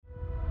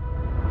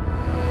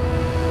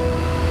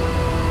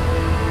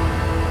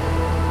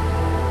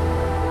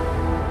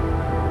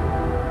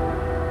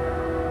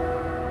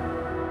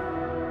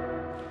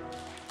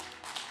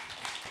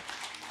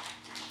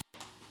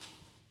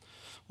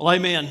Well,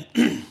 amen.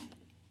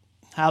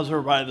 How's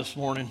everybody this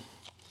morning?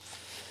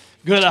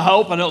 Good, I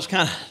hope. I know it's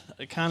kind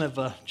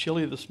of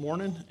chilly this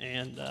morning,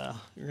 and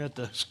you're going to have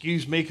to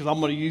excuse me because I'm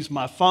going to use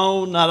my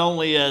phone not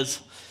only as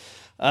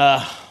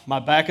my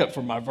backup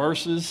for my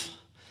verses.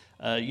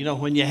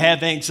 When you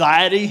have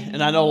anxiety,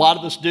 and I know a lot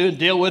of us do and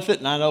deal with it,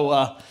 and I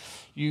know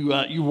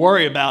you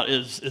worry about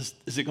is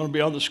it going to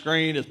be on the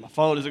screen? Is it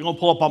going to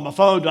pull up on my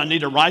phone? Do I need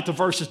to write the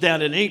verses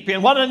down in an ink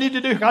pen? What do I need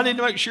to do? I need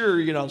to make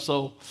sure,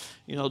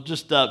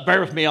 just bear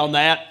with me on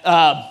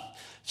that.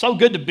 So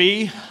good to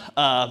be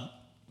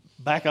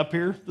back up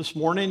here this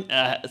morning.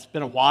 It's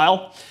been a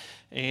while.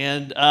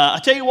 And I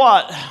tell you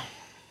what,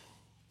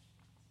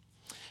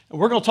 what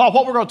we're going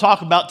to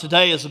talk about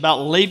today is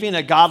about leaving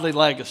a godly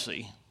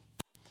legacy.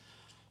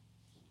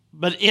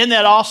 But in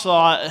that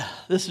also,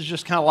 this is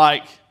just kind of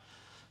like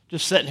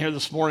just sitting here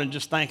this morning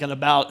just thinking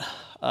about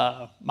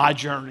my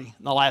journey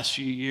in the last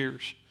few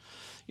years.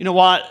 You know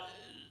what?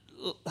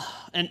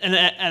 And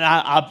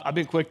I've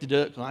been quick to do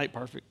it because I ain't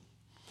perfect.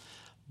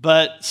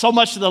 But so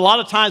much that a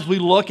lot of times we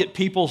look at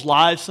people's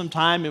lives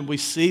sometime and we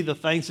see the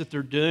things that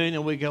they're doing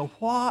and we go,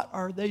 what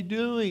are they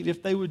doing?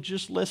 If they would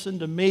just listen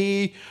to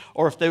me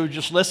or if they would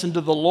just listen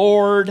to the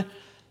Lord,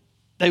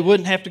 they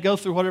wouldn't have to go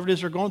through whatever it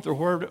is they're going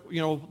through,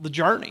 the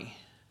journey.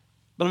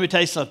 But let me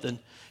tell you something.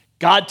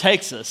 God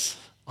takes us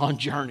on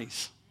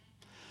journeys.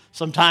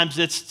 Sometimes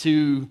it's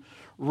to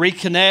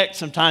reconnect.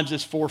 Sometimes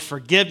it's for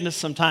forgiveness.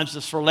 Sometimes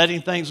it's for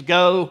letting things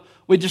go.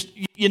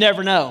 You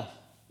never know.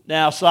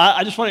 Now, so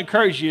I just want to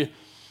encourage you.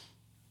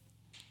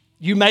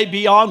 You may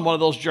be on one of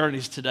those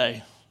journeys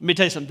today. Let me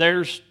tell you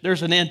something.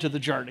 There's an end to the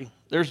journey.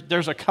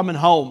 There's a coming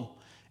home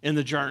in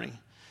the journey.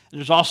 And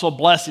there's also a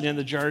blessing in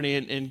the journey.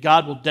 And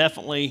God will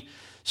definitely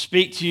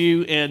speak to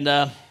you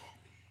and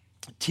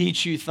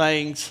teach you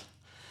things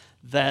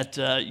that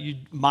you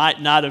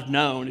might not have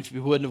known if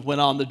you wouldn't have went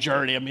on the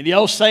journey. I mean, the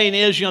old saying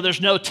is,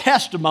 there's no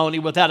testimony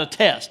without a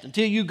test.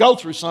 Until you go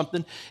through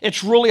something,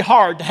 it's really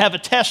hard to have a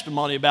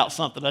testimony about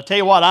something. I tell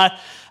you what,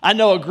 I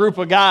know a group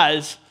of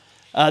guys,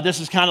 this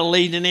is kind of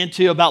leading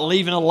into about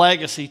leaving a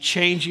legacy,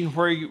 changing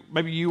where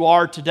maybe you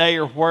are today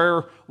or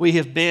where we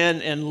have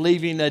been and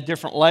leaving a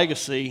different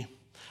legacy.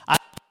 I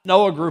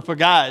know a group of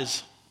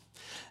guys,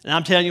 and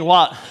I'm telling you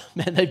what,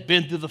 man, they've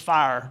been through the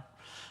fire.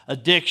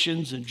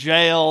 Addictions and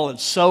jail and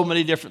so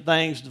many different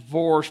things,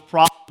 divorce,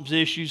 problems,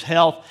 issues,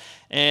 health,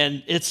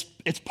 and it's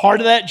part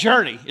of that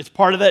journey. It's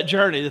part of that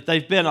journey that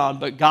they've been on,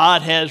 but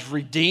God has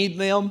redeemed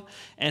them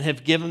and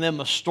have given them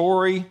a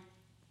story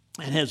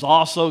and has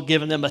also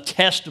given them a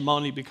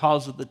testimony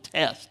because of the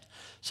test.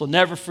 So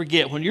never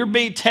forget, when you're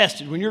being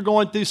tested, when you're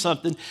going through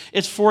something,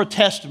 it's for a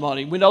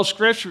testimony. We know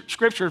Scripture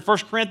in 1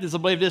 Corinthians, I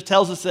believe it is,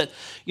 tells us that,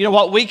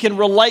 we can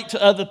relate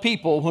to other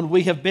people when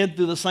we have been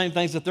through the same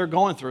things that they're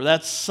going through.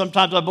 That's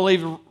sometimes, I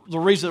believe, the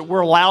reason that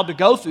we're allowed to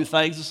go through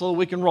things is so that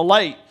we can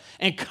relate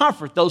and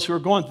comfort those who are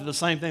going through the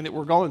same thing that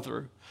we're going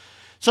through.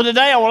 So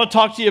today I want to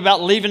talk to you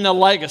about leaving a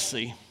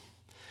legacy.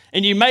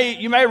 And you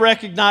may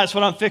recognize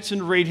what I'm fixing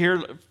to read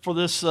here for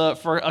this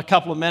for a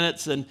couple of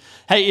minutes. And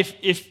hey,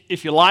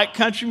 if you like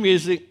country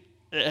music,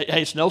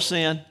 hey, it's no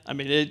sin. I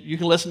mean, you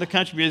can listen to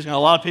country music, and a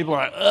lot of people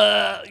are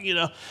like,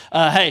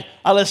 hey,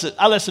 I listen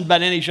to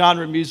about any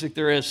genre of music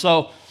there is.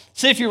 So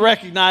see if you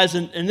recognize,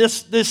 and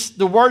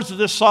the words of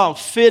this song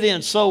fit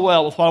in so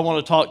well with what I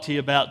want to talk to you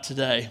about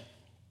today.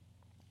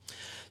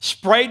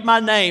 Sprayed my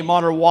name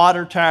on her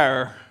water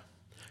tower,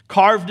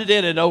 carved it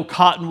in an old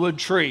cottonwood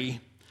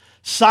tree.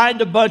 Signed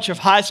a bunch of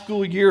high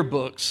school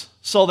yearbooks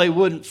so they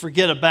wouldn't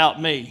forget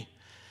about me.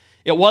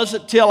 It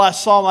wasn't till I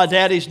saw my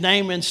daddy's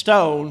name in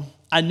stone,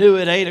 I knew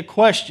it ain't a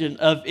question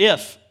of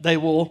if they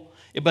will,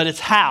 but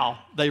it's how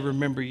they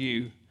remember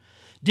you.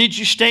 Did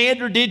you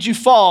stand or did you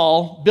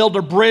fall? Build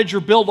a bridge or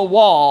build a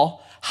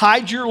wall?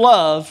 Hide your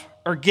love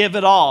or give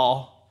it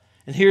all?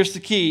 And here's the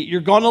key.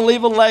 You're going to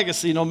leave a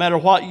legacy no matter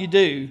what you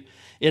do.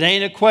 It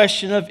ain't a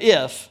question of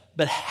if,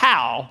 but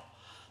how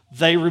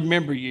they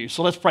remember you.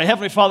 So let's pray.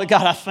 Heavenly Father,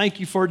 God, I thank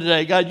you for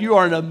today. God, you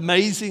are an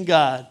amazing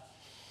God.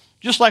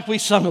 Just like we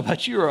sung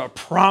about, you are a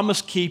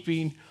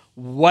promise-keeping,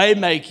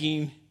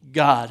 way-making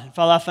God. And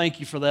Father, I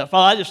thank you for that.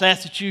 Father, I just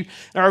ask that you,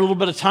 in our little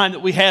bit of time that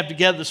we have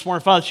together this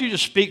morning, Father, that you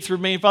just speak through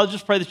me. And Father,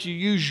 just pray that you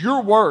use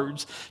your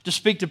words to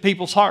speak to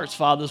people's hearts,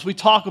 Father, as we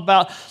talk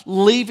about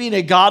leaving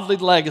a godly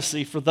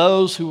legacy for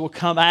those who will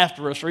come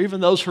after us, or even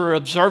those who are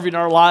observing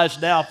our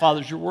lives now, Father,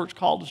 as your word's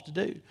called us to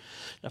do.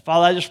 Now,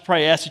 Father, I just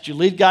pray, ask that you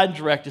lead, guide, and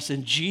direct us.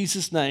 In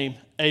Jesus' name,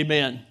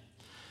 amen.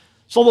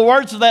 So the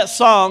words of that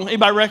song,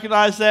 anybody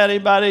recognize that?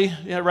 Anybody?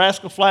 Yeah,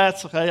 Rascal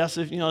Flatts? Okay, I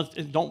said,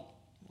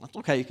 that's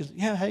okay, because,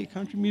 hey,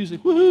 country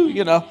music, woohoo,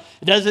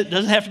 It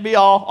doesn't have to be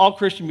all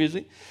Christian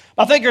music.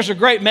 I think there's a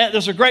great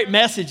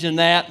message in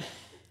that,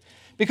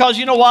 because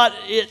you know what?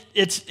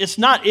 It's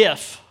not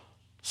if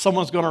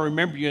someone's going to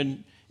remember you,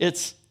 and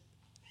it's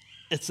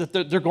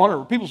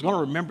that people's going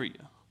to remember you.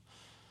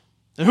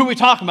 And who are we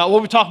talking about? Well,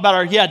 we talk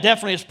about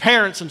definitely as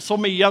parents, and so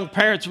many young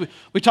parents,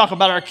 we talk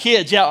about our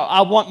kids. Yeah,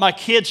 I want my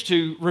kids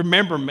to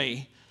remember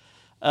me.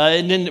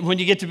 And then when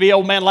you get to be an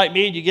old man like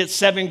me and you get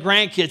 7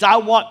 grandkids, I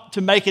want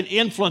to make an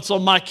influence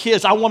on my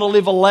kids. I want to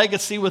leave a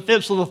legacy with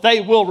them so that they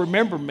will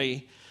remember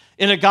me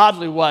in a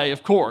godly way,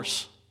 of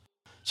course.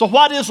 So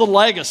what is a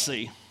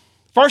legacy?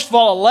 First of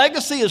all, a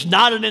legacy is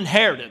not an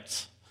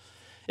inheritance.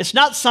 It's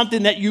not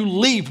something that you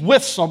leave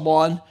with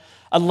someone.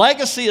 A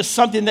legacy is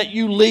something that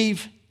you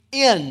leave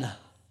in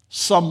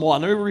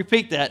someone. Let me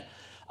repeat that.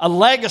 A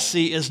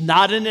legacy is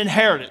not an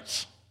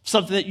inheritance,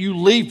 something that you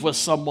leave with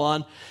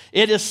someone.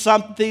 It is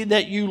something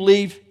that you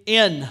leave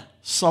in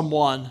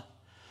someone.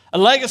 A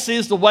legacy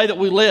is the way that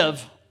we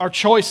live, our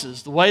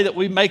choices, the way that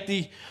we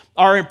make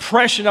our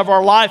impression of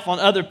our life on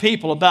other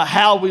people about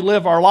how we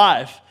live our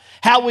life,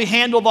 how we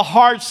handle the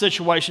hard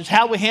situations,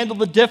 how we handle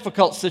the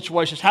difficult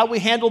situations, how we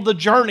handle the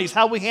journeys,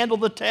 how we handle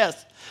the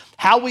tests,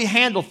 how we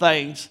handle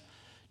things.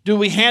 Do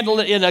we handle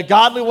it in a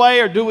godly way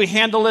or do we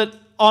handle it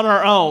on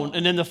our own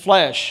and in the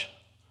flesh?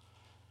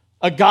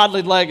 A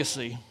godly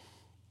legacy.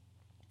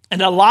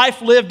 And a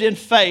life lived in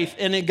faith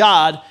and in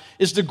God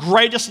is the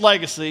greatest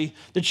legacy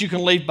that you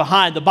can leave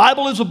behind. The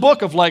Bible is a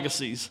book of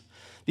legacies.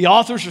 The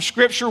authors of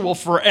Scripture will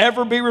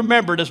forever be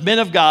remembered as men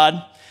of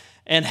God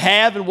and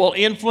have and will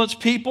influence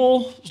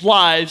people's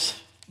lives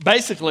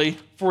basically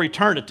for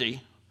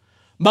eternity.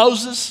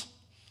 Moses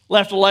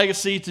left a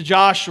legacy to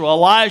Joshua,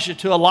 Elijah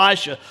to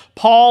Elisha,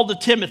 Paul to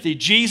Timothy,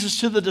 Jesus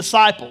to the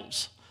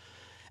disciples.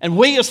 And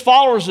we as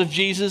followers of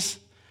Jesus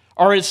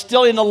are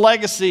instilling a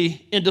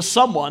legacy into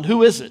someone.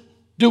 Who is it?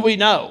 Do we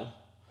know?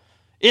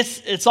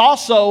 It's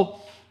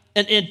also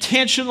an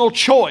intentional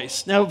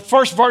choice. Now, the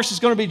first verse is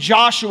going to be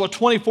Joshua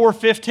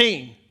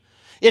 24:15.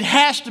 It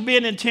has to be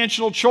an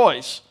intentional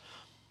choice.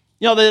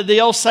 You know, the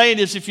old saying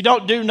is if you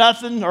don't do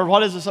nothing, or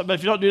what is it?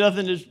 If you don't do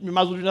nothing, you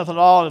might as well do nothing at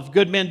all. If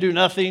good men do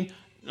nothing,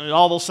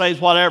 all those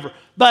sayings, whatever.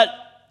 But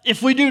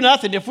if we do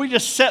nothing, if we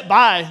just sit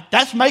by,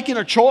 that's making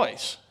a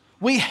choice.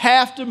 We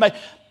have to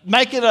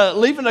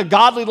leaving a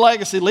godly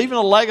legacy, leaving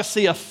a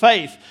legacy of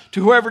faith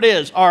to whoever it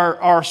is,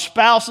 our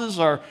spouses,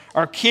 our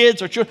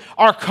kids, our children,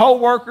 our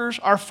co-workers,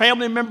 our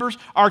family members,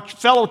 our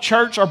fellow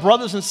church, our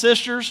brothers and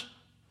sisters.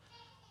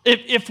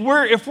 If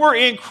we're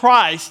in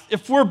Christ,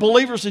 if we're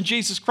believers in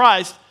Jesus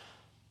Christ,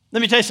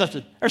 let me tell you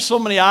something. There's so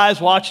many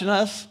eyes watching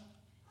us.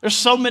 There's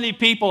so many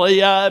people.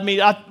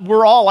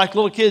 We're all like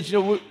little kids.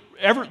 You know,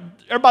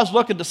 everybody's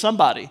looking to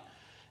somebody,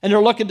 and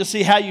they're looking to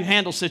see how you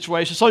handle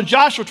situations. So in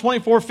Joshua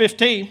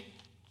 24:15,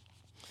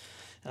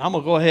 and I'm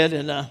going to go ahead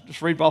and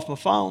just read off my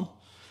phone,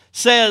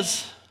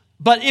 says,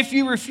 "But if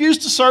you refuse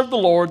to serve the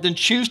Lord, then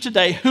choose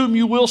today whom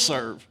you will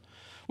serve.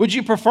 Would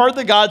you prefer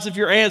the gods of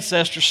your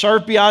ancestors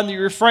served beyond the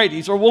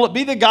Euphrates, or will it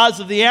be the gods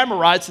of the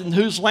Amorites in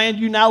whose land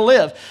you now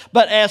live?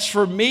 But as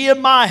for me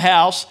and my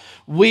house,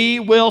 we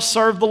will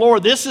serve the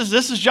Lord." This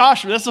is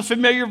Joshua. That's a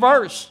familiar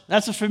verse.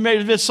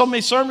 There's so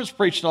many sermons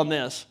preached on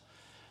this.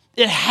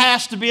 It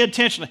has to be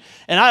intentional.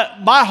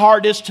 And my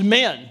heart is to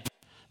men.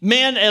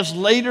 Men as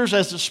leaders,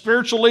 as the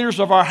spiritual leaders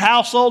of our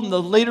household and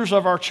the leaders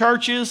of our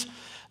churches.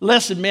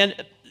 Listen, men,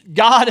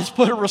 God has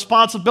put a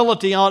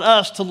responsibility on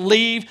us to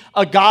leave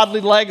a godly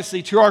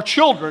legacy to our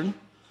children,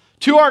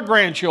 to our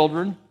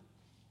grandchildren,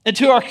 and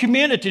to our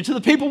community, to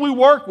the people we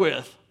work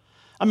with.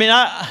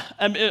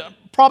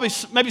 Probably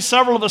maybe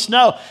several of us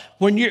know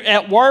when you're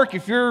at work,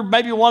 if you're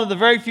maybe one of the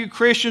very few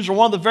Christians or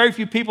one of the very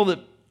few people that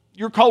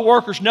your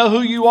co-workers know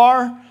who you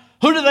are,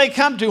 who do they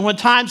come to when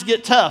times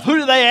get tough? Who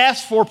do they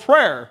ask for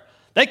prayer?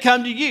 They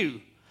come to you.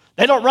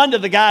 They don't run to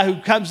the guy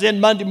who comes in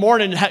Monday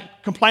morning and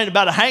complain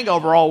about a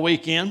hangover all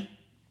weekend.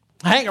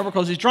 Hangover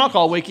because he's drunk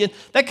all weekend.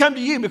 They come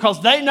to you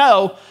because they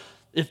know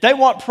if they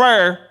want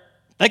prayer,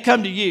 they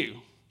come to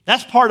you.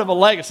 That's part of a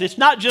legacy. It's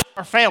not just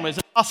our families.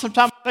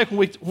 Sometimes I think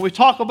when we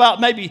talk about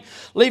maybe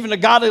leaving a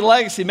godly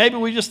legacy, maybe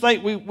we just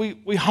think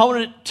we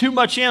hone it too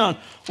much in on,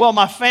 well,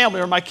 my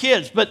family or my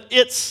kids. But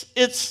it's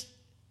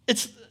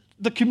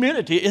the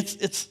community.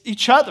 It's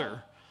each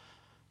other.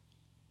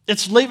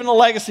 It's leaving a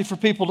legacy for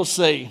people to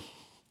see.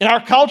 In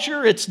our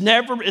culture, it's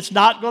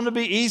not going to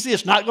be easy.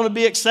 It's not going to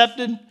be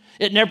accepted.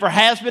 It never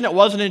has been. It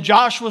wasn't in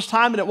Joshua's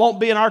time, and it won't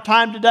be in our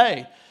time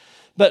today.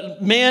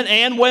 But men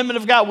and women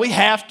of God, we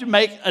have to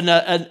make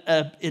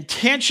an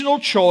intentional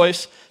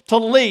choice to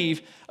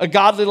leave a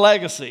godly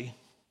legacy.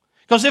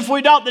 Because if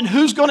we don't, then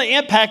who's going to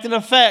impact and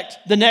affect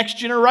the next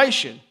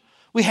generation?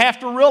 We have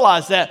to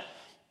realize that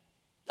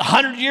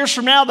 100 years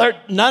from now,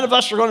 none of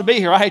us are going to be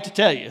here, I hate to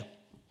tell you.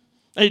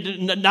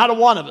 Not a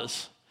one of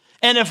us.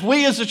 And if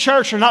we as a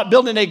church are not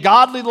building a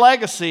godly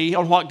legacy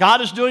on what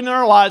God is doing in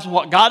our lives and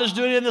what God is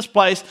doing in this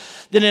place,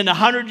 then in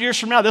 100 years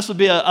from now, this will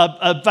be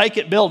a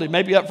vacant building,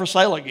 maybe up for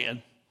sale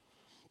again.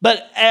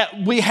 But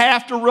we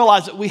have to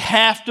realize that we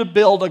have to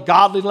build a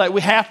godly legacy.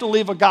 We have to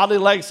leave a godly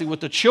legacy with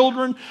the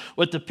children,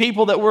 with the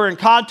people that we're in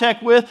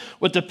contact with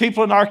the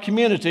people in our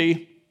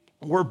community.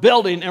 We're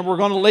building and we're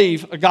going to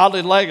leave a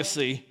godly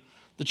legacy.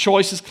 The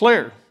choice is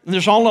clear. And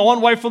there's only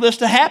one way for this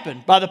to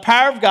happen, by the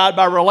power of God,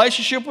 by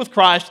relationship with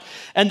Christ,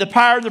 and the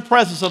power and the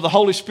presence of the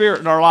Holy Spirit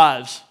in our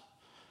lives.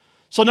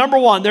 So number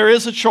one, there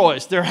is a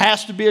choice. There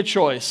has to be a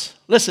choice.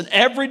 Listen,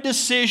 every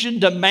decision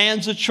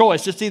demands a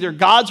choice. It's either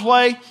God's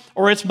way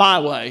or it's my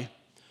way.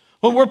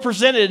 When we're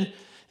presented,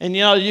 and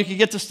you can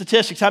get the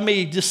statistics, how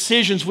many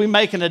decisions we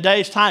make in a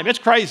day's time. It's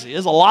crazy.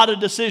 There's a lot of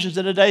decisions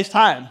in a day's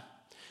time.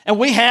 And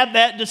we have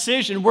that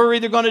decision. We're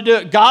either going to do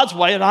it God's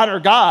way and honor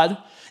God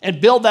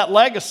and build that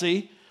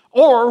legacy,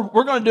 or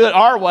we're going to do it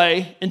our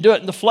way and do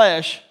it in the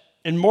flesh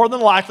and more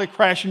than likely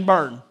crash and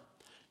burn.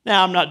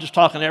 Now, I'm not just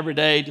talking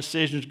everyday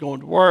decisions,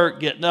 going to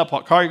work, getting up,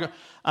 what car you're going.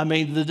 I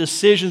mean, the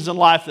decisions in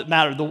life that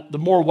matter, the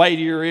more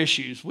weightier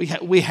issues. We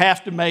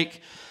have to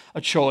make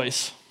a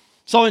choice.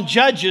 So in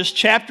Judges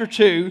chapter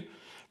 2,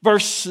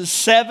 verses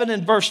 7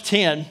 and verse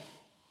 10,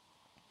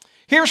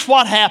 here's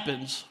what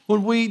happens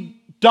when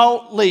we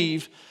don't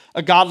leave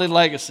a godly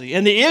legacy.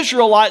 And the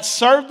Israelites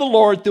served the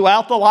Lord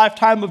throughout the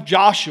lifetime of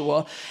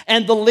Joshua,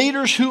 and the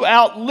leaders who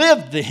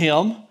outlived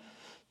him,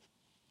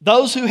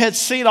 those who had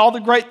seen all the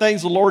great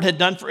things the Lord had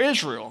done for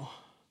Israel.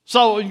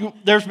 So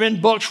there's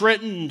been books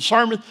written and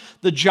sermons,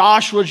 the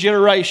Joshua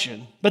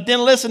generation. But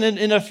then listen,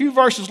 in a few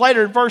verses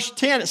later, in verse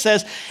 10, it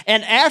says,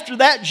 and after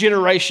that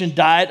generation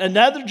died,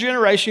 another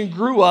generation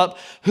grew up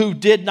who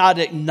did not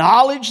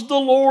acknowledge the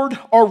Lord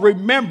or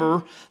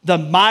remember the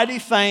mighty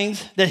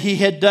things that he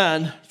had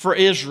done for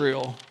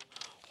Israel.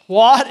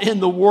 What in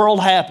the world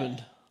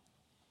happened?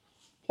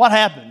 What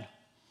happened?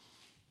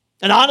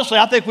 And honestly,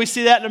 I think we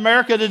see that in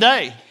America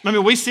today. I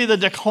mean, we see the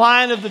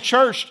decline of the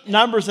church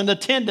numbers and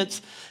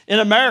attendance in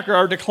America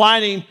are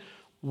declining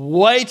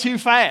way too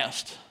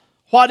fast.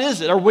 What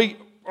is it?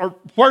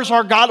 Where's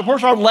our God?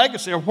 Where's our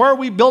legacy? Or where are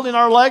we building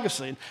our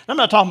legacy? And I'm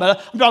not talking about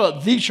it. I'm talking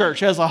about the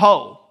church as a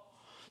whole,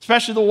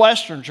 especially the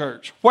Western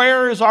church.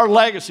 Where is our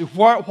legacy?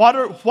 What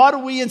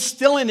are we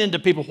instilling into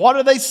people? What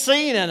are they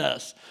seeing in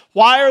us?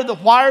 Why are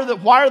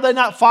they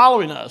not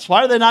following us?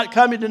 Why are they not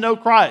coming to know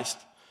Christ?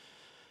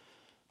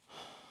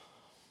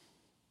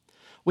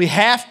 We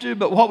have to,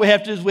 but what we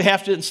have to do is we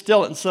have to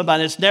instill it in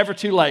somebody. It's never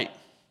too late.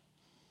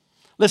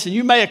 Listen,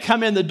 you may have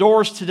come in the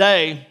doors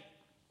today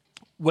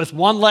with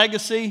one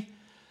legacy,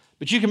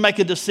 but you can make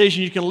a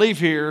decision. You can leave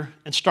here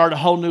and start a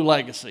whole new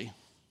legacy.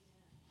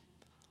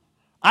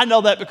 I know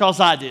that because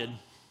I did.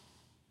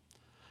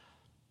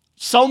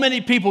 So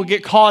many people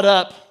get caught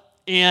up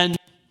in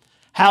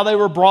how they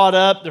were brought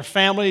up, their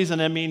families,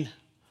 and I mean,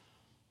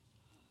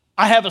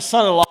 I have a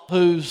son-in-law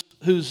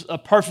who's a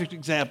perfect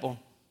example.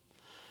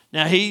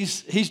 Now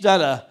he's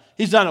done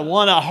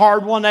a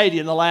hard 180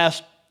 in the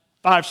last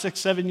 5, 6,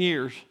 7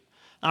 years.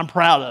 I'm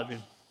proud of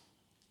him.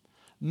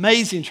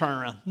 Amazing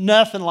turnaround.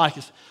 Nothing like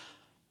this.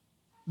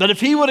 But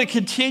if he would have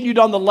continued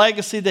on the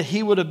legacy that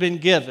he would have been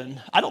given,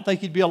 I don't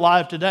think he'd be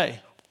alive today.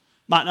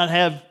 Might not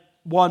have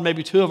one,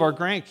 maybe two of our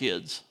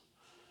grandkids,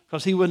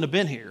 because he wouldn't have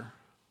been here.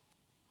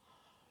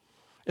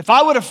 If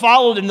I would have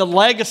followed in the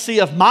legacy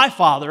of my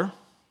father,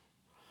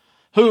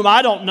 whom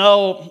I don't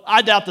know,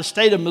 I doubt the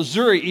state of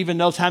Missouri even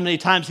knows how many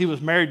times he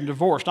was married and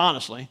divorced,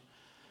 honestly.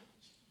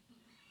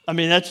 I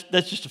mean, that's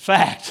just a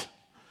fact.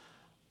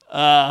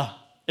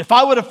 If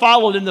I would have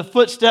followed in the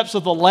footsteps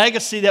of the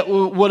legacy that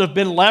would have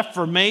been left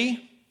for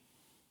me,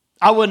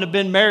 I wouldn't have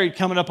been married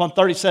coming up on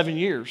 37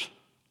 years.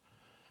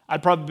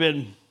 I'd probably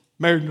been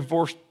married and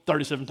divorced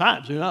 37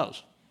 times, who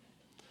knows?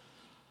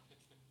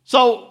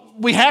 So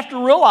we have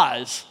to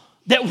realize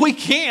that we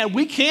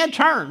can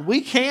turn,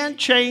 we can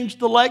change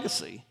the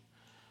legacy.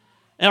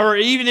 Or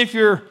even if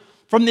you're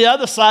from the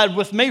other side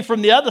with me,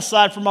 from the other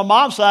side, from my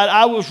mom's side,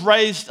 I was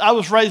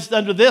raised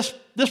under this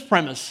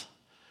premise.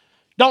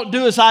 Don't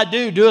do as I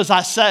do as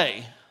I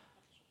say.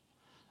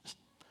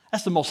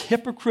 That's the most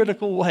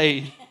hypocritical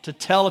way to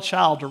tell a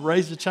child, to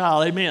raise a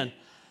child, amen,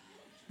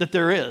 that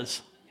there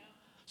is.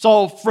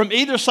 So from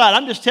either side,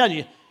 I'm just telling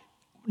you,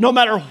 no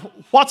matter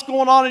what's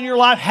going on in your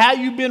life, how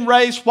you've been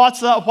raised, what's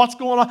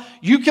going on,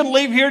 you can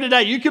leave here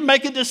today. You can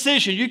make a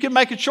decision. You can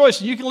make a choice.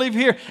 And you can leave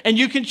here and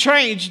you can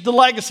change the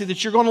legacy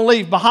that you're going to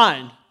leave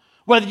behind.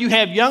 Whether you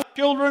have young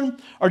children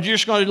or you're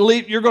just going to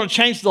leave, you're going to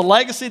change the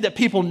legacy that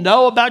people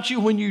know about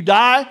you when you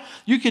die.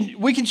 We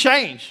can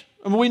change.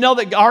 I mean, we know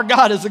that our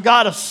God is a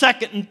God of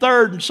second and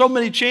third and so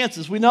many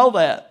chances. We know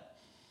that.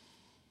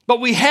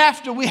 But we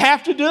have to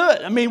do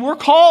it. I mean, we're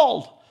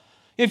called.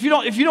 If you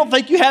don't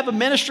think you have a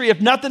ministry, if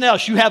nothing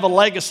else, you have a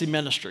legacy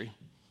ministry.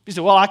 You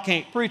say, well, I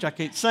can't preach, I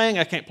can't sing,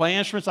 I can't play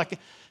instruments.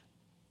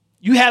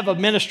 You have a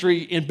ministry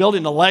in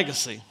building a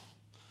legacy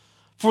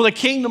for the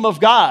kingdom of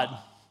God,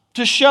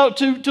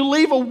 to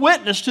leave a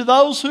witness to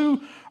those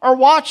who are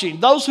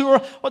watching, those who are,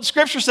 what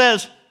Scripture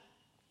says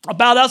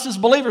about us as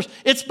believers,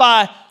 it's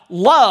by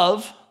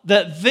love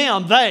that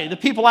the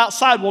people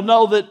outside will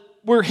know that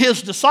we're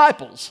His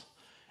disciples.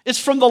 It's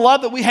from the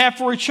love that we have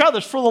for each other.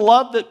 It's from the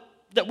love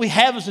that we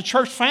have as a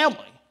church family,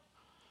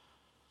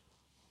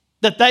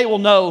 that they will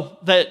know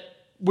that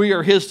we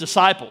are His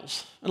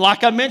disciples. And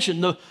like I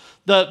mentioned,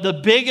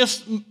 the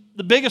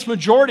biggest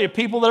majority of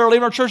people that are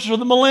leaving our churches are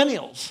the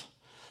millennials,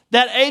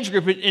 that age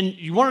group. And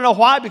you want to know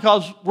why?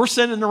 Because we're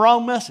sending the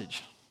wrong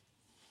message.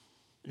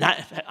 And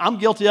I'm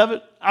guilty of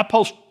it. I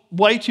post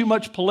way too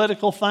much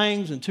political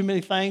things and too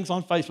many things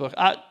on Facebook.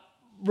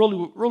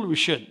 really we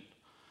shouldn't.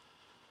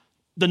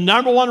 The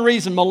number one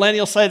reason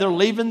millennials say they're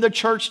leaving the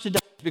church today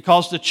is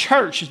because the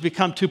church has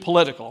become too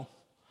political.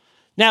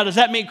 Now, does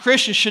that mean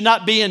Christians should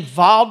not be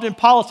involved in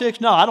politics?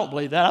 No, I don't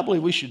believe that. I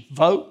believe we should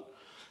vote.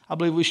 I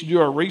believe we should do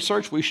our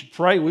research. We should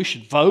pray. We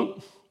should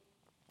vote.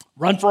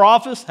 Run for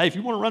office. Hey, if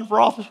you want to run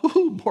for office,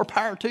 more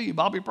power to you.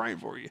 I'll be praying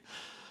for you.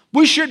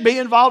 We should be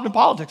involved in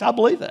politics. I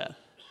believe that.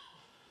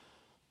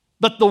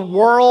 But the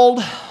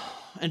world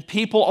and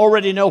people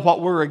already know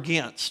what we're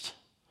against.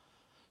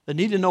 They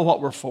need to know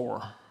what we're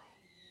for.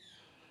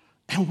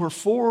 And we're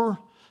for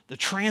the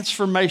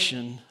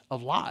transformation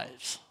of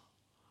lives.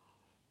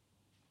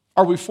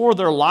 Are we for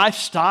their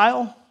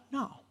lifestyle?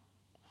 No.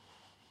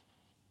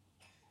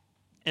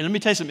 And let me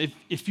tell you something.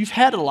 If you've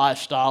had a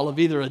lifestyle of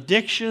either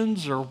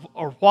addictions or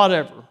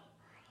whatever,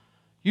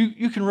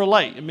 you can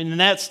relate. I mean, and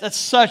that's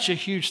such a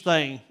huge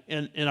thing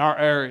in our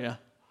area.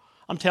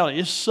 I'm telling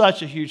you, it's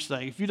such a huge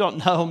thing. If you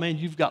don't know, man,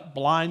 you've got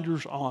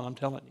blinders on, I'm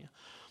telling you.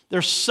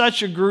 There's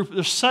such a group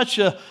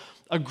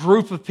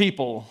of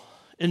people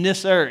in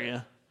this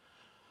area.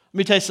 Let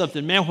me tell you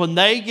something, man, when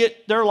they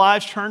get their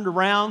lives turned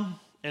around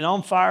and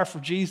on fire for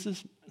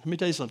Jesus, let me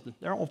tell you something,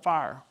 they're on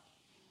fire.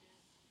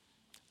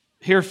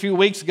 Here a few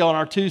weeks ago in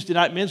our Tuesday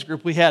night men's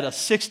group, we had a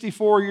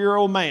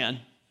 64-year-old man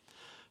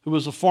who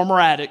was a former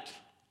addict,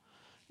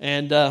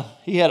 and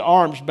he had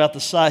arms about the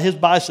size, his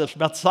biceps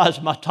about the size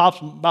of my tops,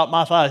 about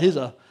my thigh.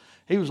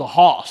 He was a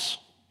hoss.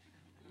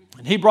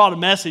 And he brought a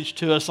message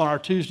to us on our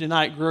Tuesday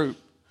night group.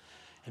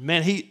 And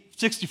man, he's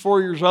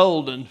 64 years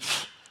old, and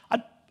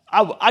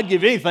I'd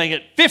give anything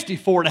at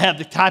 54 to have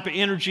the type of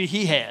energy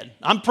he had.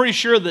 I'm pretty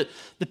sure that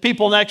the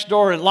people next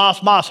door in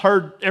Las Mas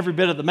heard every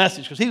bit of the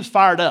message because he was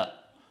fired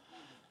up.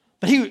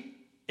 But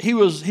he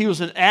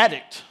was an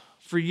addict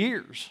for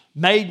years,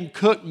 made and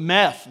cooked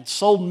meth and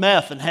sold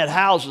meth and had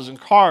houses and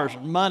cars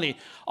and money,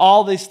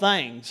 all these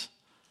things.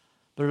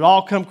 But it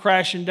all come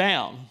crashing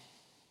down.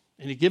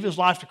 And he gave his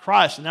life to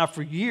Christ. And now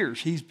for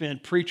years, he's been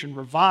preaching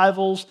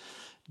revivals,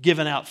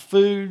 giving out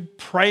food,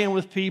 praying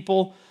with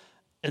people.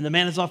 And the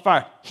man is on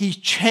fire. He's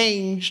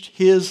changed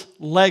his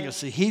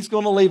legacy. He's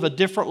going to leave a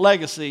different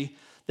legacy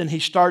than he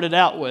started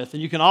out with.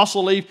 And you can also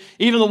leave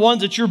even the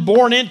ones that you're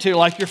born into,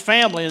 like your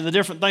family and the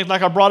different things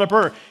like I brought up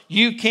earlier.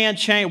 We can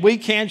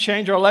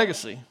change our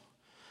legacy.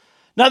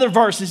 Another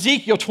verse,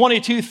 Ezekiel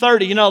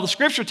 22:30. You know, the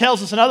scripture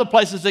tells us in other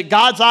places that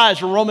God's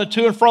eyes are roaming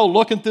to and fro,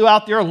 looking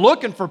throughout the earth,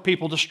 looking for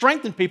people, to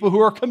strengthen people who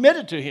are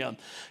committed to him.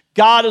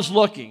 God is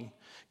looking.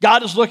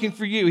 God is looking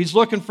for you. He's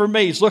looking for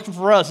me. He's looking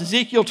for us.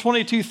 Ezekiel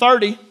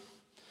 22:30.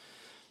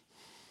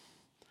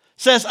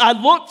 Says, I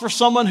look for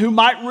someone who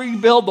might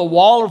rebuild the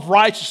wall of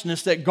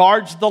righteousness that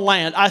guards the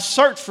land. I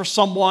searched for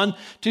someone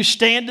to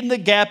stand in the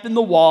gap in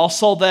the wall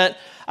so that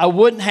I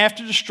wouldn't have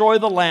to destroy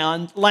the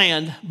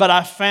land, but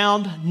I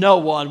found no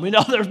one. We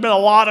know there's been a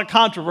lot of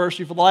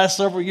controversy for the last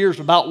several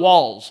years about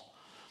walls.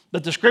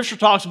 But the scripture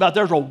talks about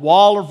there's a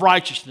wall of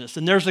righteousness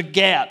and there's a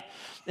gap.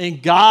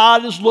 And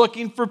God is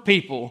looking for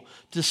people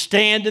to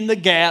stand in the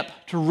gap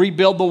to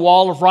rebuild the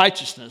wall of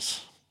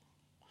righteousness.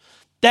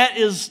 That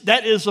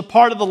is a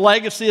part of the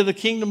legacy of the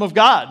kingdom of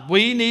God.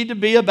 We need to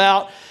be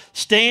about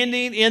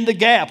standing in the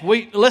gap.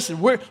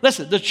 Listen,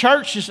 the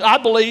church is, I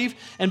believe,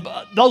 and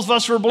those of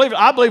us who are believers,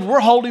 I believe we're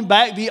holding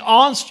back the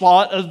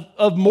onslaught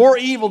of more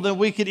evil than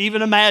we could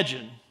even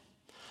imagine.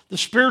 The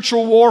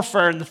spiritual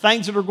warfare and the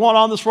things that are going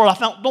on in this world,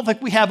 I don't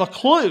think we have a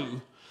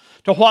clue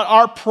to what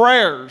our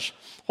prayers,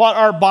 what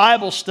our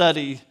Bible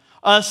study,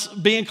 us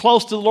being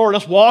close to the Lord,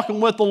 us walking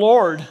with the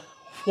Lord,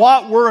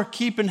 what we're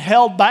keeping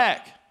held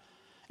back.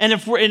 And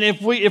if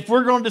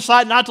we're going to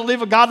decide not to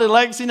leave a godly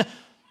legacy,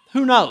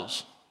 who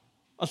knows?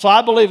 So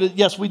I believe that,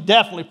 yes, we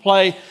definitely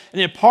play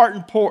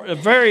a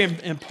very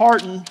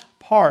important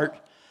part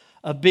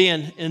of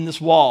being in this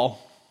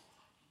wall.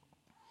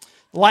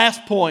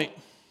 Last point,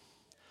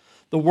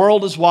 the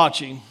world is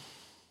watching.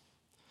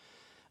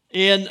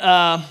 In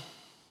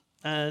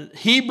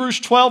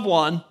Hebrews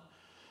 12:1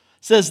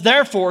 says,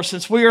 therefore,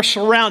 since we are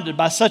surrounded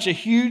by such a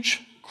huge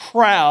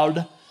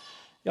crowd.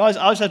 You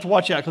always have to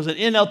watch out because the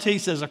NLT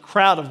says a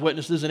crowd of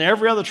witnesses, and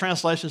every other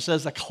translation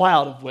says a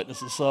cloud of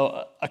witnesses.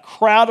 So a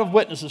crowd of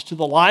witnesses to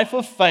the life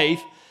of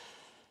faith.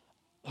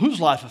 Whose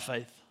life of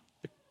faith?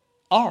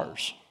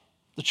 Ours,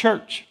 the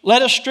church.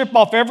 Let us strip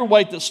off every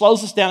weight that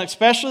slows us down,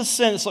 especially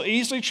sin that so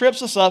easily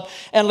trips us up,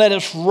 and let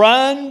us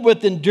run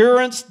with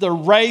endurance the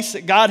race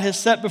that God has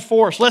set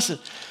before us. Listen,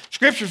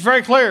 Scripture is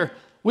very clear.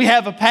 We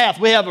have a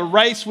path. We have a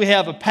race. We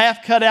have a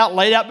path cut out,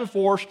 laid out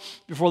before us,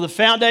 before the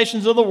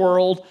foundations of the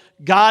world.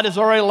 God has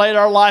already laid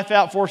our life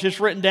out for us. It's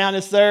written down.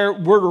 It's there.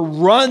 We're to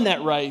run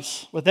that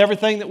race with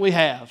everything that we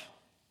have.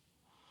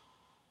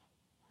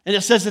 And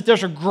it says that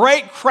there's a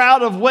great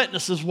crowd of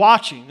witnesses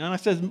watching. And I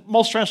said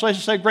most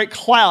translations say great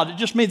cloud. It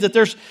just means that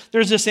there's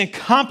this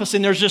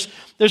encompassing. There's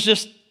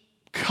just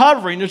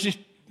covering. There's just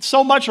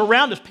so much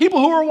around us. People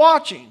who are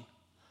watching.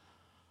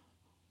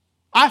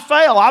 I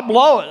fail. I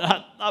blow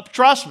it.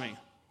 Trust me.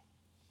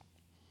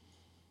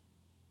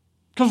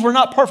 Because we're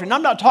not perfect. And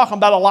I'm not talking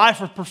about a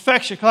life of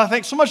perfection, because I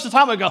think so much of the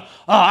time I go, oh,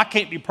 I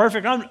can't be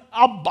perfect.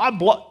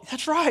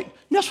 That's right. And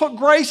that's what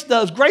grace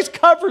does. Grace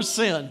covers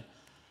sin.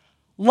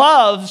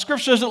 Love, the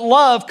scripture says that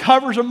love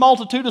covers a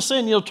multitude of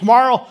sin.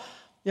 Tomorrow,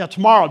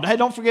 hey,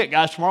 don't forget,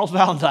 guys, tomorrow's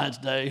Valentine's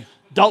Day.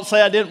 Don't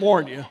say I didn't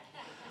warn you.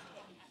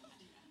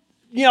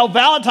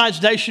 Valentine's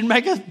Day should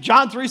make us,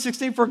 John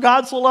 3:16, for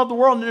God so loved the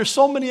world. And there's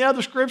so many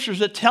other scriptures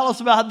that tell us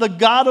about the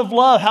God of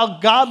love, how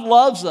God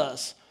loves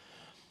us.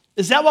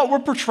 Is that what we're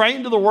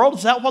portraying to the world?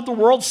 Is that what the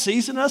world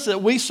sees in us?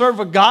 That we serve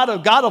a God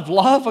of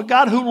love, a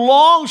God who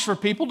longs for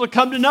people to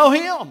come to know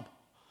Him,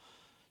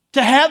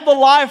 to have the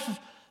life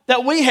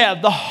that we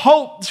have, the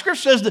hope. The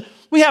scripture says that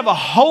we have a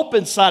hope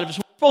inside of us.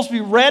 We're supposed to be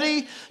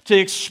ready to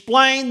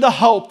explain the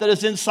hope that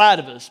is inside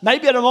of us,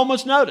 maybe at a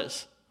moment's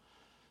notice.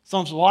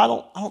 Some say,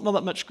 well, I don't know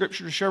that much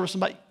scripture to share with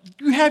somebody.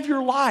 You have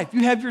your life.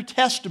 You have your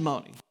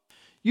testimony.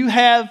 You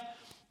have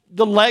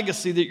the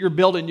legacy that you're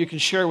building you can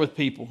share with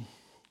people.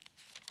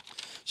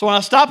 So when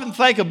I stop and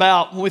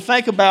when we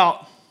think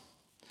about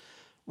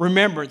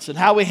remembrance and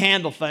how we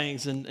handle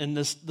things and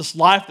this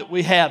life that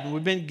we have and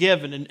we've been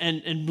given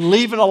and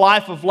leaving a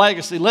life of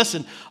legacy,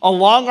 listen,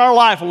 along our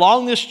life,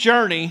 along this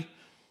journey,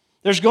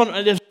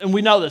 and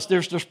we know this,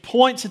 there's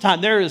points in time.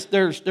 There's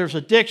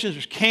addictions,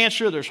 there's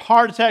cancer, there's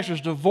heart attacks,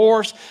 there's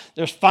divorce,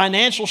 there's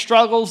financial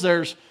struggles,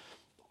 there's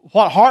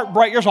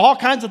heartbreak, there's all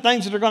kinds of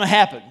things that are going to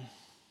happen.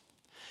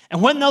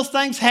 And when those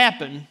things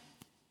happen,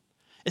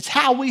 it's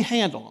how we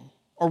handle them.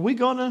 Are we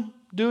going to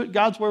do it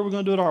God's way, or are we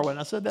going to do it our way? And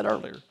I said that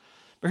earlier.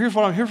 But here's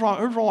what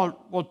I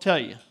will tell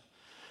you.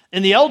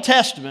 In the Old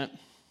Testament,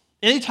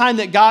 anytime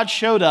that God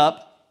showed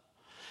up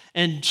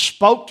and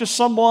spoke to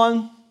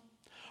someone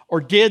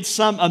or did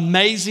some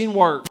amazing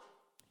work,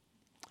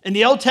 in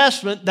the Old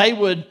Testament,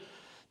 the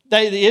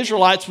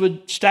Israelites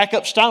would stack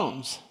up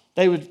stones.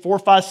 They would 4,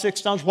 5, 6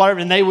 stones, whatever,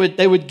 and they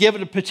would give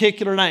it a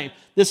particular name.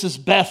 This is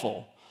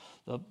Bethel,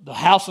 the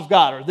house of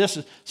God, or this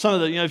is some of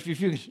the, if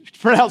you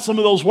pronounce some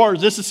of those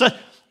words,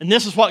 and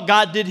this is what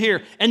God did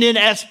here. And then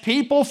as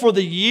people for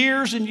the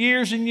years and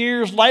years and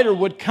years later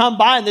would come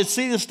by and they'd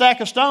see the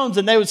stack of stones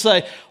and they would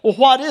say, well,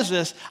 what is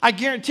this? I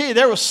guarantee you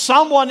there was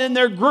someone in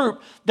their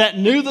group that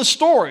knew the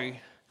story,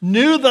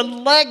 knew the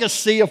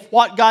legacy of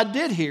what God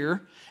did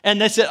here. And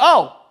they said,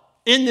 oh,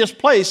 in this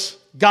place,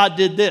 God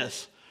did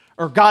this.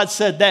 Or God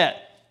said that.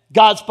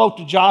 God spoke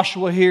to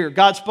Joshua here.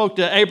 God spoke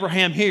to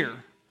Abraham here.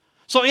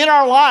 So in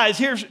our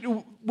lives,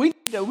 we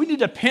need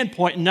to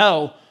pinpoint and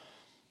know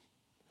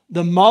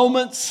the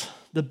moments,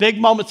 the big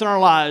moments in our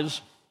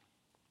lives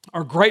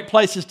are great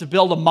places to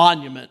build a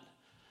monument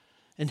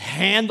and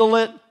handle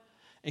it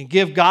and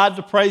give God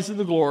the praise and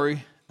the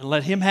glory and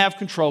let Him have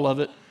control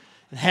of it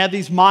and have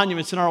these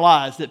monuments in our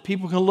lives that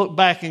people can look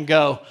back and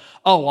go,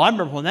 oh, well, I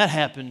remember when that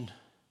happened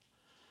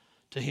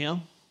to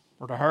him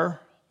or to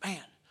her.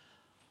 Man,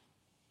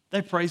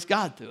 they praised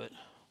God through it.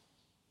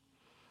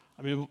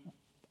 I mean,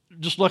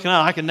 just looking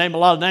at it, I can name a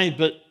lot of names,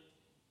 but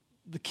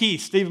the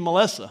Keith, Steve and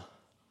Melissa,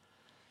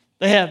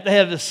 they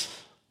have this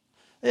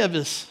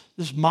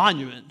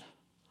monument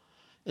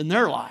in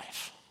their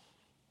life.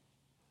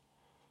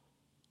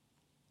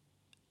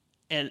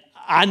 And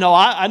I know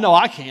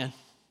I can.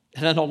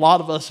 And I know a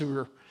lot of us who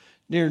are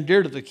near and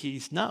dear to the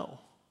Keiths know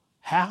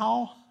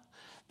how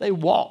they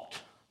walked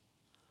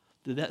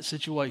through that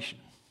situation.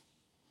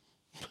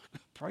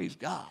 Praise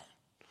God.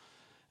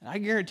 And I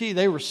guarantee you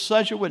they were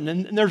such a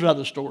witness. And there's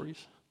other stories.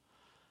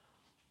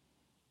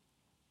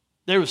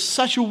 There was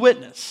such a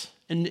witness.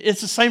 And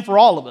it's the same for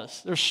all of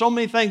us. There's so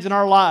many things in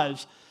our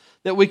lives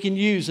that we can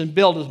use and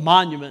build as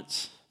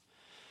monuments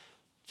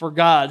for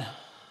God,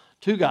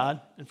 to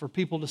God, and for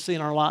people to see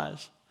in our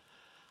lives.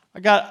 I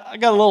got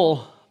a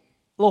little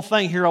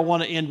thing here I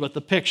want to end with,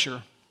 the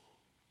picture.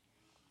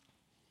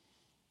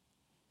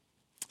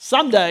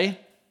 Someday,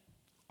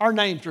 our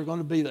names are going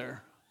to be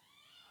there.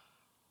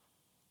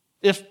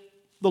 If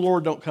the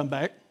Lord don't come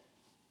back,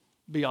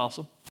 be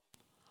awesome.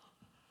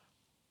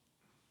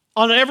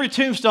 On every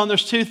tombstone,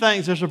 there's 2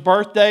 things. There's a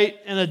birth date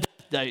and a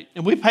death date.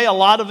 And we pay a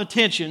lot of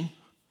attention,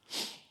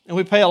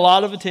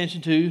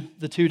 to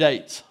the 2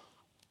 dates.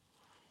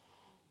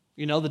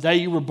 You know, the day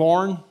you were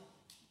born,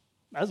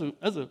 that's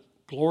a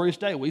glorious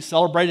day. We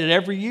celebrate it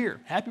every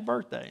year. Happy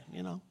birthday,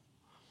 you know.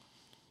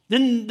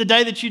 Then the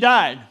day that you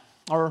died,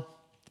 or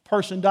the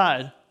person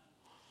died,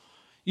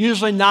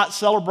 usually not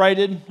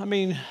celebrated. I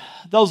mean,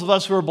 those of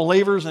us who are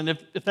believers, and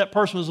if that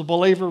person was a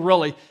believer,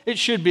 really, it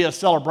should be a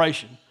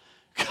celebration.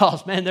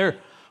 Because, man, they're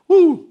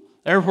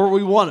where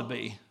we want to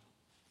be.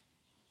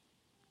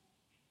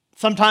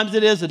 Sometimes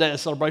it is a day of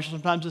celebration,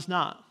 sometimes it's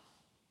not.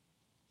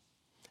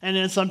 And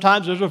then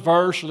sometimes there's a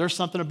verse or there's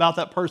something about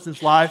that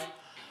person's life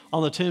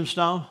on the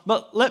tombstone.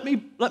 But let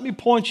me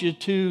point you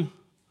to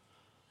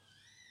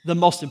the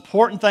most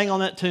important thing on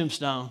that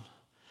tombstone.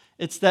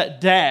 It's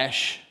that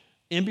dash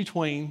in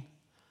between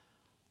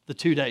the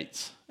 2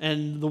 dates.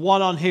 And the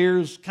one on here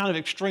is kind of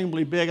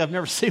extremely big. I've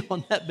never seen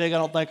one that big, I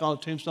don't think, on a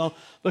tombstone.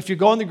 But if you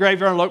go in the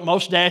graveyard and look,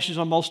 most dashes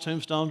on most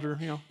tombstones are,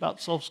 about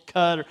so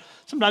cut. Or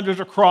sometimes there's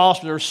a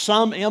cross, or there's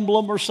some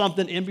emblem or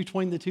something in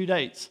between the 2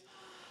 dates.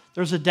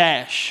 there's a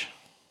dash.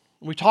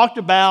 We talked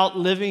about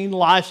living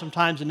life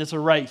sometimes, and it's a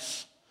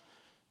race.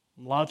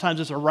 A lot of times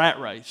it's a rat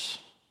race.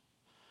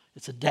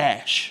 It's a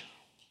dash.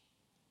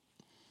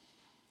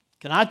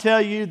 Can I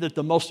tell you that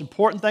the most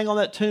important thing on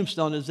that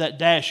tombstone is that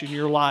dash in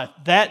your life?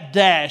 That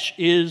dash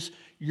is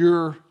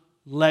your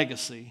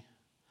legacy.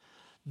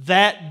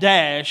 That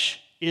dash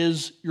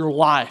is your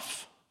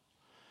life.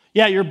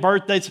 Yeah, your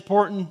birthday's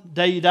important, the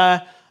day you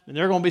die, and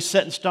they're going to be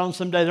set in stone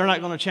someday. They're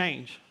not going to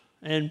change.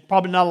 And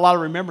probably not a lot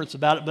of remembrance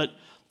about it, but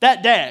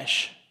that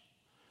dash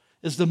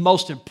is the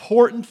most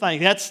important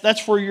thing.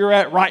 That's where you're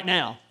at right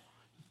now.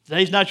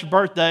 Today's not your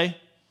birthday.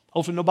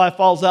 Hopefully nobody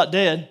falls out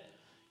dead.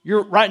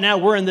 Right now,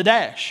 we're in the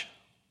dash.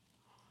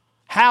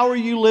 How are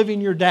you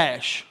living your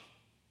dash?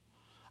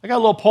 I got a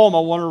little poem I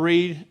want to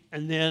read,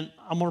 and then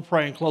I'm going to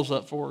pray and close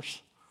up for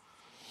us.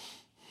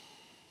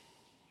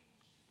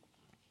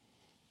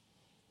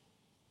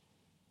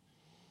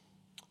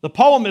 The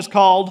poem is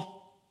called,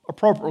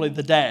 appropriately,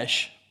 The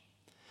Dash.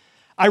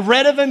 I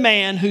read of a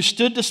man who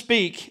stood to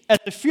speak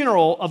at the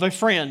funeral of a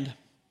friend.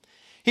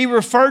 He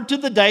referred to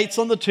the dates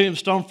on the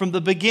tombstone from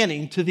the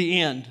beginning to the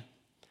end.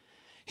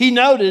 He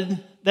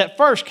noted that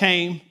first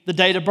came the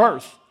date of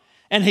birth,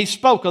 and he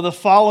spoke of the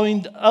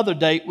following other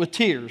date with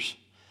tears.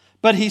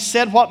 But he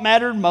said what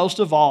mattered most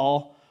of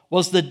all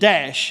was the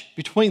dash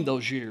between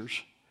those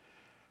years.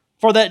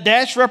 For that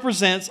dash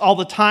represents all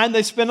the time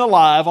they spent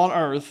alive on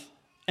earth,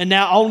 and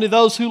now only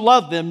those who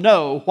love them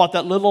know what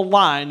that little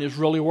line is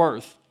really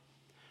worth.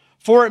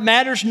 For it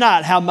matters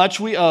not how much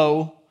we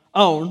own,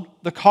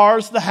 the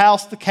cars, the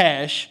house, the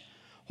cash.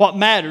 What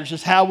matters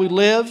is how we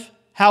live,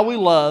 how we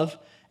love,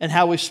 and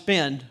how we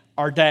spend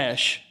our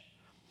dash.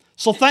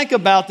 So think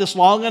about this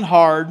long and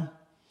hard.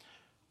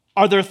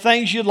 Are there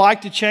things you'd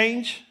like to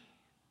change?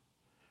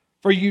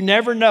 For you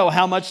never know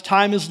how much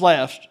time is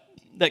left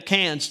that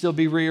can still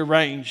be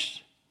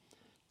rearranged.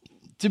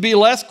 To be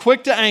less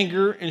quick to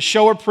anger and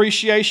show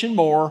appreciation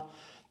more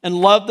and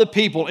love the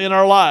people in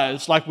our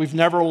lives like we've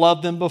never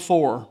loved them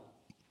before.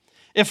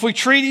 If we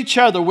treat each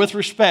other with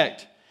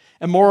respect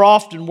and more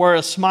often wear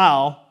a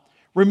smile,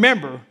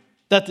 remember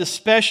that this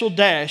special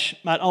dash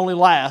might only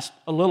last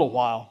a little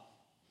while.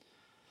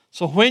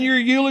 So when your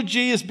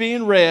eulogy is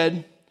being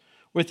read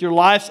with your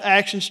life's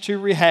actions to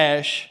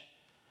rehash,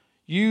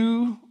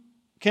 you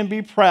can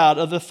be proud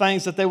of the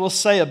things that they will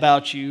say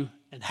about you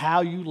and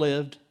how you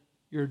lived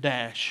your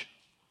dash.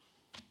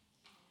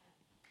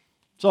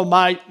 So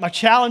my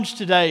challenge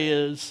today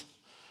is,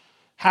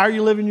 how are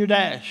you living your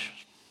dash?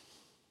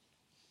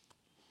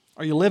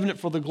 Are you living it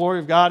for the glory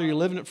of God? Are you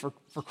living it for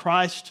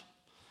Christ?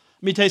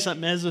 Let me tell you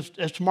something, man,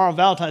 as tomorrow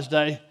Valentine's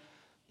Day,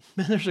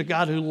 man, there's a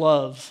God who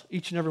loves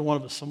each and every one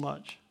of us so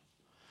much.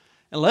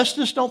 And let's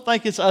just don't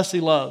think it's us he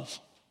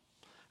loves.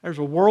 There's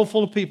a world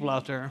full of people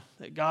out there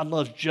that God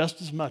loves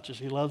just as much as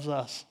he loves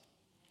us.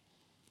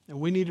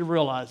 And we need to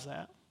realize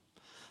that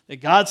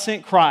God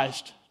sent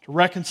Christ to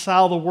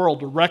reconcile the world,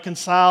 to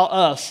reconcile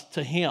us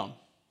to him,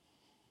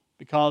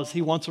 because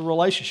he wants a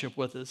relationship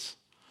with us.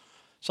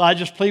 So I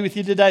just plead with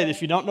you today that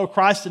if you don't know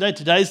Christ today,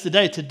 today's the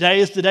day. Today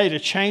is the day to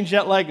change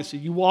that legacy.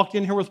 You walked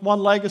in here with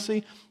one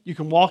legacy, you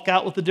can walk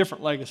out with a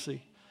different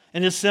legacy.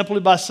 And it's simply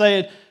by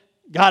saying,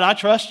 God, I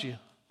trust you.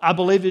 I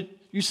believe that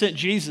you sent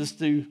Jesus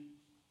to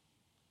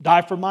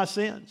die for my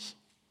sins,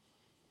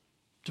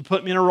 to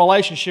put me in a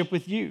relationship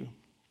with you.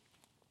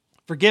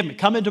 Forgive me.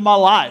 Come into my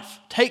life.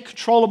 Take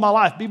control of my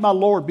life. Be my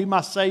Lord. Be my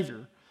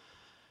Savior.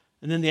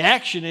 And then the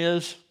action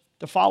is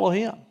to follow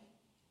him,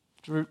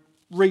 to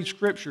read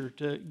Scripture,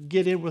 to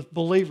get in with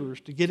believers,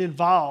 to get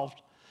involved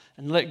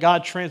and let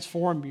God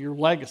transform your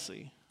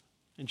legacy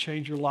and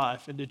change your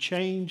life, and to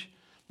change,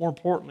 more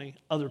importantly,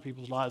 other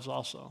people's lives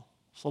also.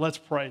 So let's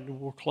pray and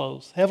we'll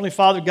close. Heavenly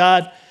Father,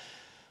 God,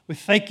 we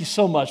thank you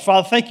so much.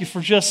 Father, thank you for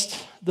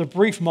just the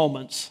brief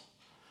moments,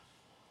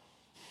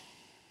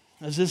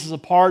 as this is a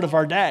part of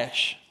our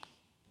dash.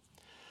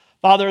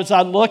 Father, as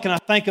I look and I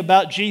think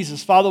about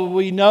Jesus, Father,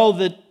 we know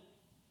that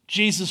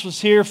Jesus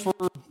was here for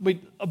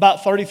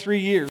about 33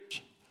 years.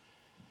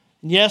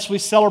 And yes, we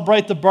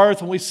celebrate the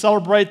birth and we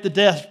celebrate the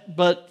death,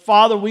 but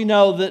Father, we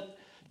know that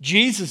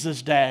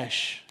Jesus'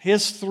 dash,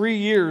 his 3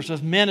 years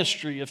of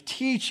ministry, of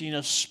teaching,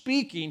 of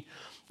speaking,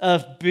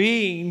 of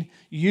being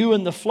you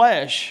in the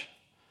flesh,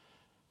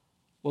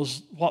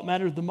 was what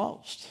mattered the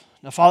most.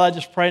 Now, Father, I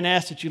just pray and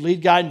ask that you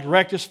lead, guide, and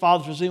direct us.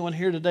 Father, if there's anyone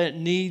here today that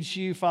needs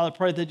you, Father, I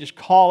pray that they just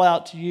call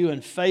out to you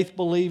in faith,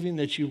 believing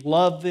that you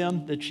love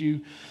them, that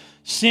you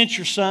sent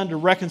your Son to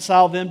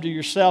reconcile them to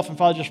yourself. And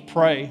Father, just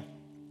pray.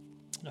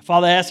 Now,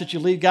 Father, I ask that you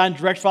lead, guide, and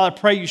direct. Father, I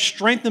pray you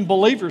strengthen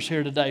believers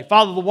here today.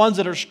 Father, the ones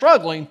that are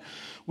struggling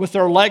with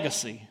their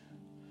legacy.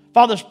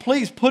 Father,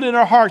 please put in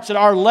our hearts that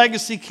our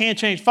legacy can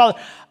change. Father,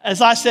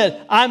 as I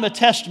said, I'm a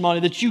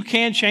testimony that you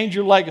can change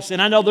your legacy.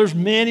 And I know there's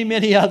many,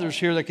 many others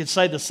here that could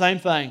say the same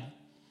thing.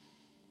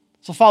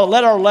 So, Father,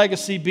 let our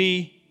legacy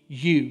be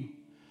you.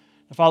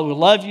 And Father, we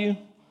love you.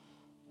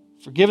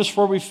 Forgive us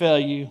where we fail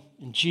you.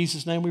 In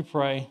Jesus' name we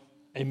pray.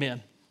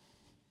 Amen.